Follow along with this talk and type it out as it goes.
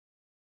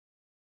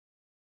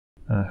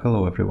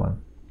Hello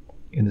everyone.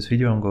 In this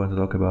video I'm going to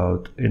talk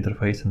about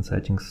interface and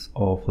settings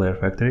of Layer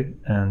Factory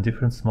and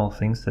different small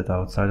things that are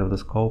outside of the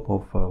scope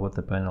of what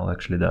the panel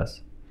actually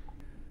does.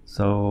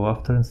 So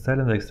after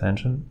installing the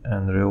extension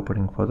and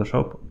reopening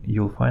Photoshop,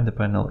 you'll find the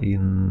panel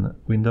in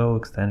Window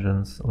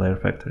Extensions Layer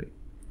Factory.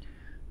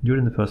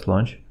 During the first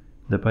launch,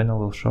 the panel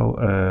will show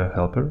a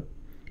helper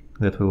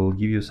that will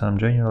give you some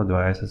general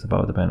advices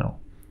about the panel.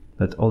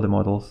 That all the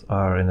models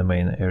are in the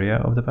main area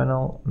of the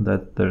panel,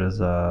 that there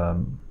is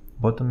a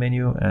bottom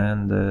menu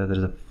and there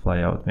is a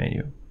flyout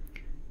menu.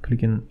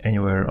 Clicking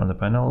anywhere on the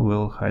panel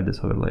will hide this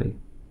overlay.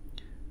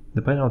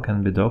 The panel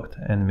can be docked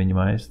and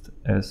minimized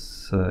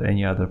as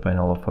any other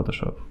panel of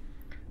Photoshop.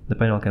 The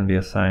panel can be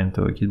assigned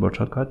to a keyboard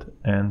shortcut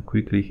and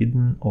quickly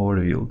hidden or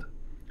revealed.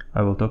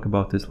 I will talk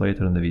about this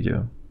later in the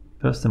video.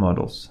 First, the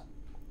models.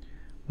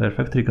 Layer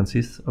Factory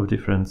consists of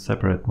different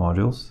separate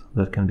modules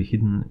that can be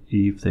hidden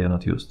if they are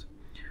not used.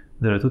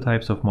 There are two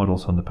types of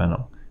models on the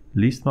panel: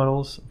 list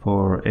models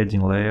for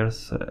adding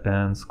layers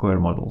and square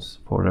models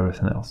for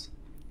everything else.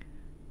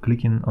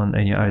 Clicking on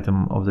any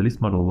item of the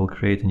list model will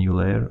create a new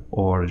layer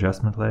or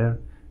adjustment layer,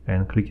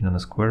 and clicking on a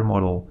square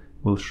model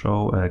will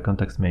show a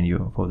context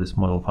menu for these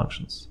model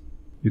functions.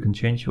 You can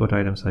change what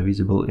items are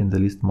visible in the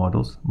list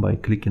models by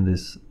clicking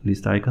this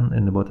list icon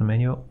in the bottom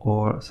menu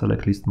or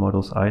select list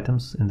models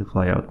items in the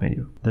flyout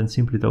menu. Then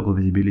simply toggle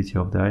visibility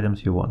of the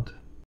items you want.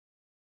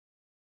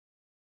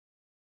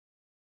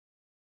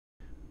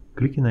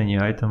 Clicking any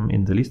item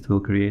in the list will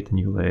create a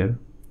new layer,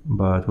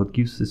 but what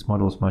gives these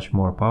models much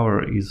more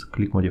power is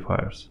click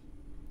modifiers.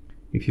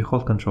 If you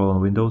hold Ctrl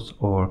on Windows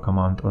or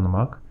Command on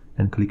Mac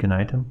and click an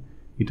item,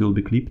 it will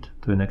be clipped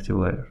to an active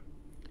layer.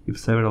 If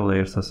several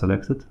layers are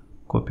selected,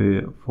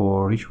 copy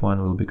for each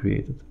one will be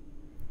created.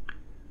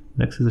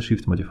 Next is the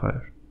Shift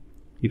modifier.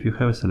 If you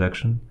have a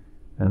selection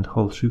and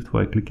hold Shift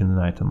while clicking an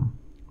item,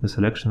 the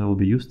selection will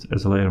be used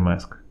as a layer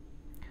mask.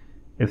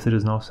 If there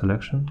is no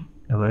selection,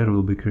 a layer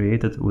will be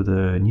created with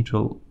a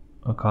neutral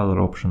color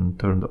option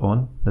turned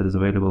on that is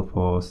available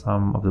for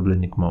some of the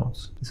blending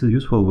modes. This is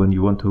useful when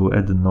you want to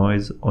add a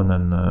noise on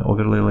an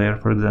overlay layer,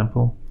 for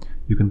example.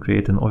 You can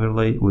create an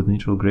overlay with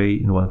neutral gray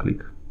in one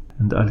click.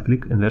 And alt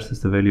click inverts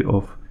the value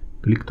of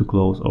click to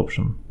close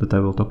option that I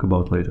will talk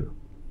about later.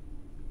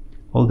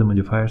 All the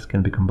modifiers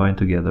can be combined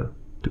together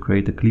to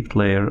create a clipped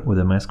layer with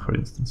a mask, for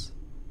instance.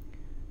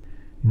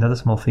 Another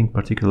small thing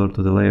particular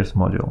to the layers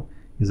module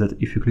is that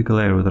if you click a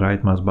layer with the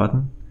right mouse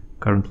button,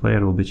 current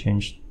layer will be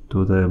changed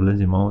to the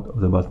blending mode of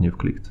the button you've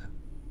clicked.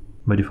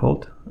 By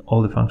default,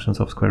 all the functions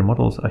of square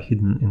models are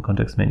hidden in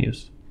context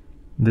menus.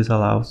 This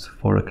allows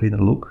for a cleaner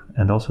look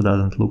and also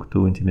doesn't look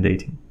too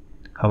intimidating.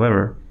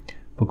 However,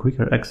 for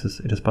quicker access,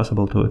 it is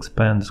possible to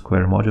expand the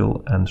square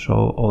module and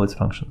show all its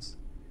functions.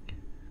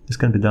 This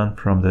can be done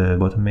from the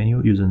bottom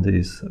menu using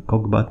this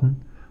cog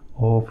button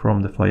or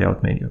from the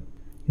flyout menu.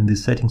 In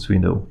this settings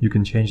window, you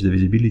can change the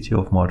visibility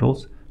of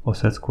models or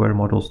set square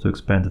models to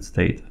expanded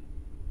state.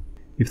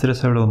 If there are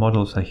several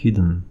models are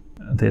hidden,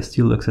 they are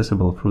still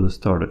accessible through the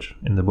storage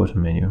in the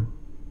bottom menu.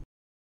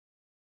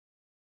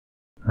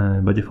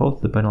 By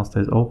default, the panel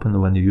stays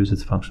open when you use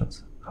its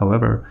functions.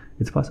 However,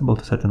 it's possible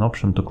to set an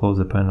option to close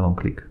the panel on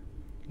click.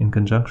 In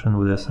conjunction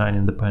with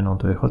assigning the panel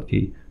to a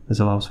hotkey, this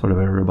allows for a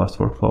very robust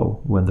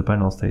workflow when the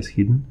panel stays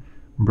hidden,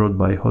 brought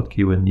by a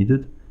hotkey when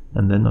needed,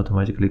 and then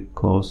automatically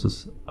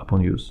closes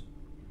upon use.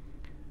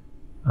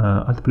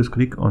 Alt plus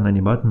click on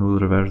any button will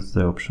reverse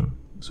the option.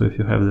 So if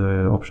you have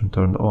the option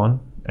turned on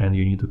and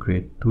you need to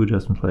create two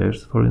adjustment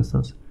layers, for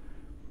instance,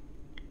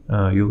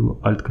 you'll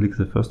alt click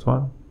the first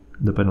one,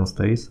 the panel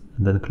stays,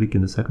 and then clicking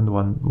the second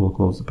one will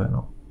close the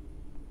panel.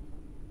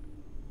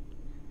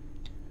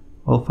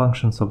 All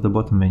functions of the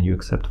bottom menu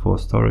except for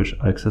storage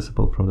are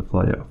accessible from the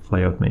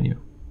flyout menu.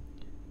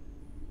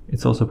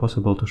 It's also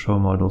possible to show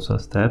models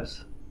as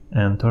tabs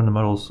and turn the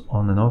models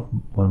on and off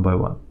one by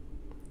one.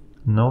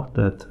 Note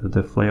that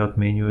the flyout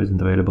menu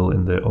isn't available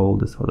in the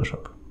oldest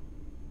Photoshop.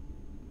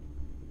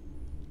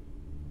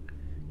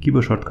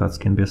 Keyboard shortcuts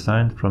can be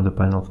assigned from the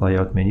panel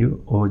flyout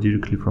menu or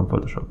directly from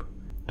Photoshop.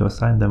 To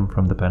assign them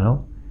from the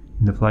panel,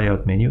 in the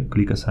flyout menu,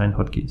 click Assign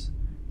Hotkeys.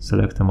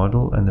 Select a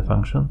model and a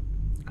function,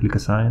 click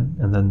Assign,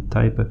 and then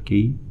type a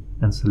key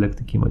and select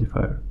the key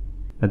modifier.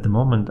 At the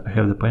moment, I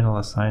have the panel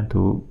assigned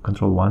to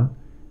Ctrl 1,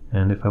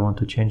 and if I want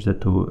to change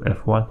that to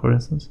F1, for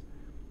instance,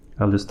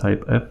 I'll just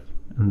type F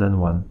and then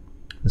 1.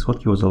 This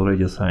hotkey was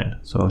already assigned,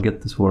 so I'll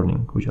get this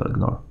warning, which I'll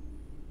ignore.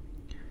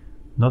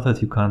 Note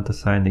that you can't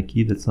assign a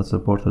key that's not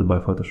supported by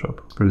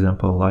Photoshop. For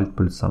example, Alt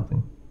plus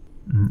something.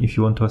 If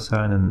you want to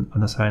assign an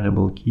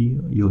unassignable key,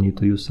 you'll need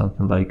to use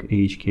something like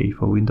AHK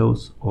for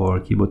Windows or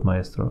Keyboard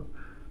Maestro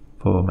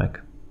for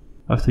Mac.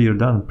 After you're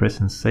done,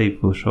 pressing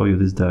Save will show you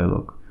this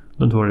dialog.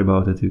 Don't worry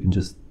about it, you can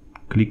just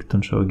click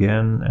Don't Show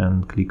Again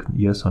and click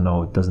Yes or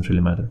No, it doesn't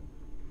really matter.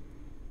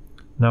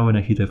 Now when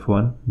I hit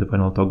F1, the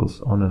panel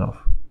toggles on and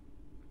off.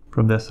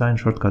 From the Assign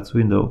Shortcuts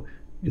window,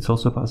 it's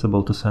also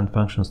possible to send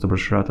functions to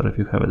Brusherator if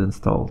you have it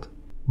installed.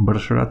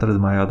 Brusherator is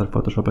my other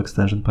Photoshop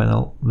extension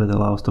panel that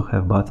allows to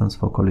have buttons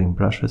for calling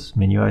brushes,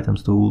 menu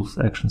items, tools,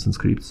 actions and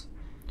scripts.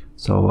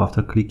 So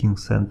after clicking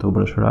Send to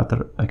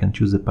Brusherator, I can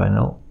choose the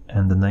panel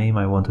and the name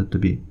I want it to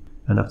be.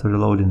 And after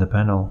reloading the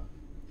panel,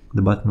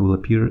 the button will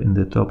appear in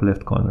the top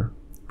left corner,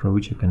 from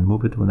which I can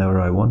move it whenever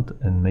I want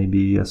and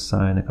maybe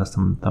assign a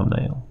custom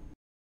thumbnail.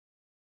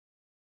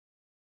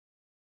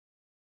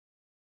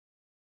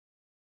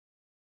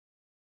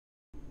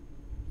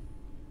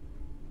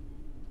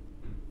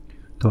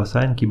 To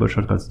assign keyboard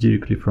shortcuts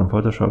directly from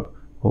Photoshop,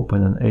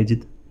 open an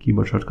Edit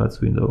Keyboard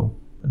Shortcuts window.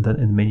 Then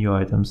in menu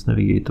items,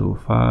 navigate to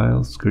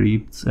File,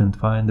 Scripts, and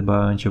find a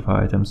bunch of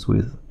items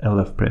with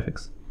LF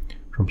prefix.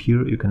 From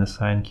here you can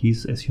assign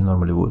keys as you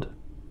normally would.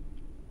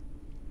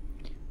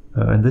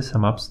 And this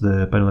sums up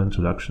the panel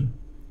introduction.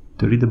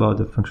 To read about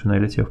the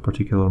functionality of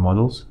particular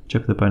models,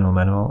 check the panel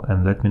manual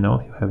and let me know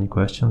if you have any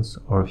questions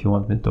or if you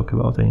want me to talk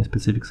about any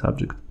specific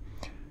subject.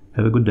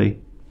 Have a good day!